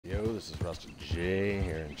this is Rusted J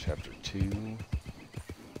here in Chapter 2.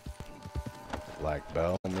 Like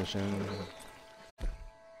Belle mission.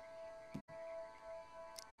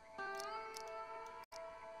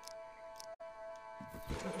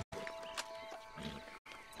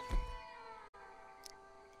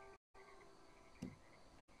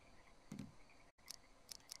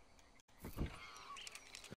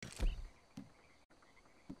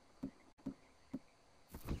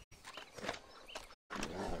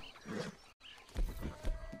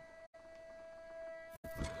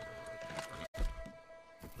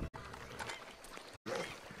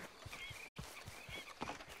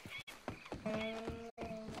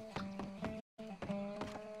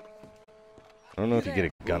 I don't know if you get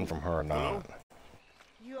a gun from her or not.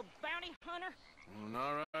 You a bounty hunter? Well,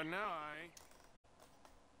 not right now, I ain't.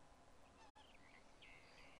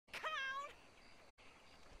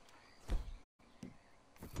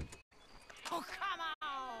 Oh, come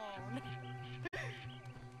on!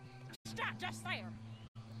 Stop just there.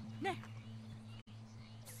 Now,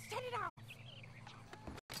 set it off.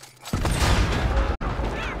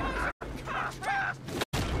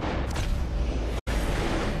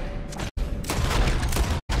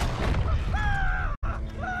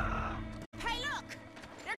 Hey, look!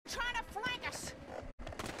 They're trying to flank us.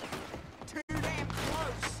 Too damn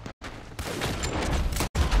close.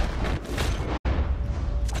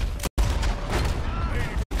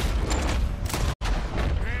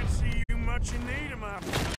 Can't see you much in need of my...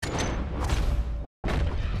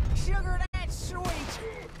 Sugar, that's sweet.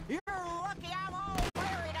 You're lucky I'm all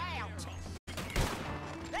buried out.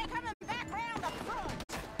 They're coming back round the front.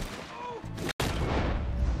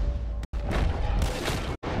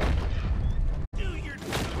 Do your...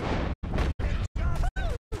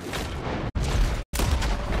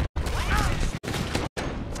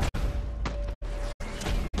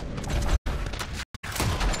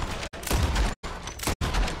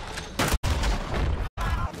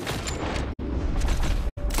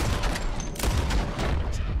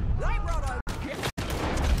 They brought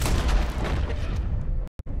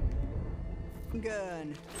a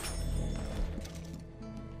gun.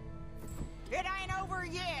 It ain't over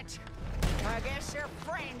yet. I guess your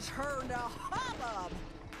friends heard the hubbub.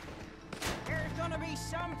 There's gonna be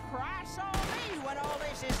some price on me when all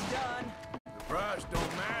this is done. The price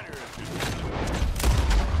don't matter if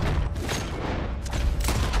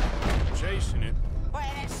you're chasing it. Well,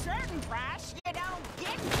 at a certain price, you don't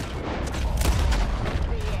get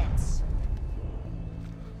bits.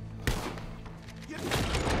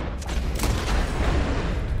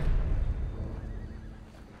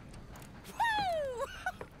 Woo!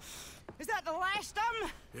 Is that the last of them?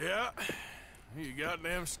 Yeah. You got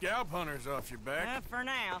them scalp hunters off your back. For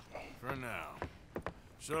now. For now.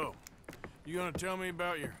 So, you gonna tell me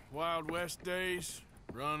about your Wild West days?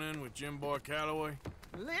 Running with Jim Boy Calloway?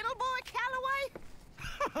 Little boy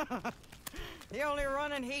Calloway? The only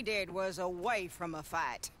running he did was away from a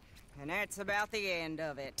fight. And that's about the end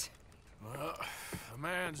of it. Well, the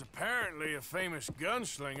man's apparently a famous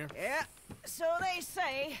gunslinger. Yeah, so they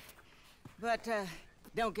say. But,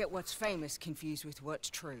 don't get what's famous confused with what's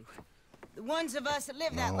true. The ones of us that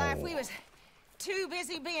lived that life, we was too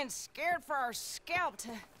busy being scared for our scalp to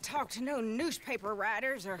talk to no newspaper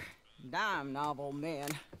writers or dime novel men.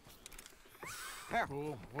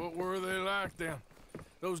 Well, what were they like then?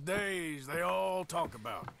 Those days they all talk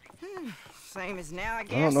about. Same as now, I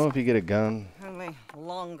guess. I don't know if you get a gun. Only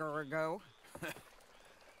longer ago.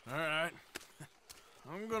 All right.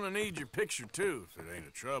 I'm gonna need your picture, too, if it ain't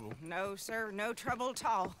a trouble. No, sir, no trouble at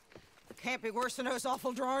all. Can't be worse than those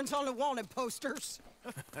awful drawings on the wanted posters.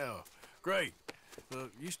 Hell, great.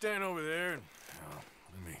 Look, you stand over there and...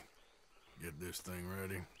 let me get this thing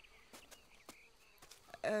ready.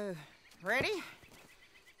 Ready?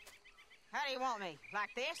 How do you want me?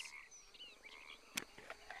 Like this?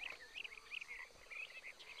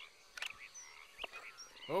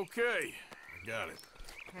 Okay, I got it.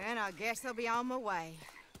 And I guess I'll be on my way.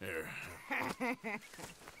 There.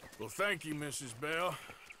 Well, thank you, Mrs. Bell.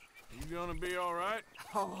 You gonna be all right?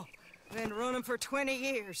 Oh, been running for 20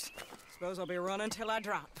 years. Suppose I'll be running till I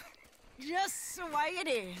drop. Just the way it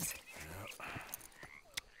is. Yep.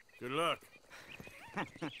 Good luck.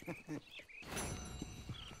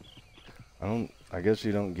 I guess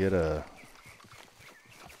you don't get a...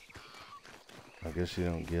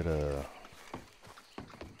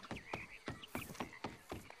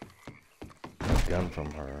 gun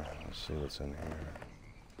from her. Let's see what's in here.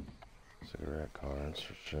 Cigarette cards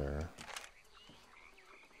for sure.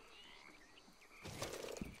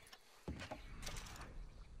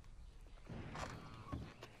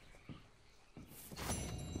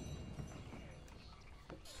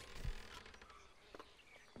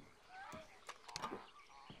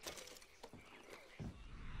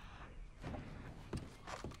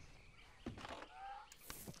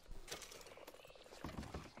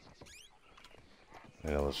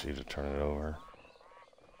 LSU to turn it over.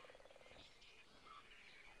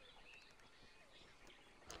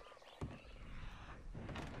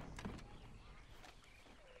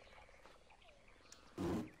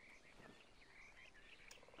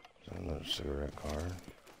 Another cigarette card.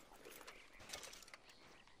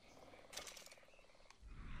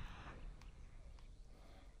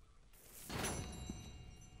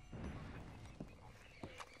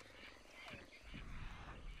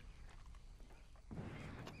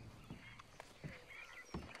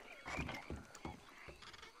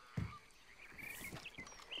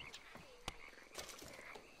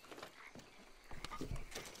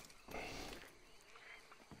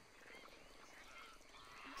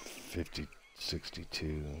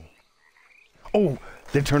 $50.62. Oh,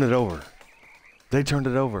 they turned it over. They turned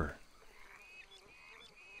it over.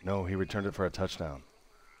 No, he returned it for a touchdown.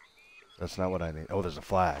 That's not what I need. Oh, there's a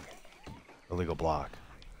flag. Illegal block.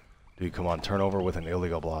 Dude, come on, turn over with an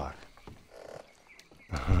illegal block.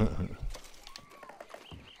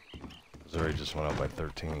 Missouri just went up by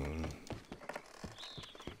 13.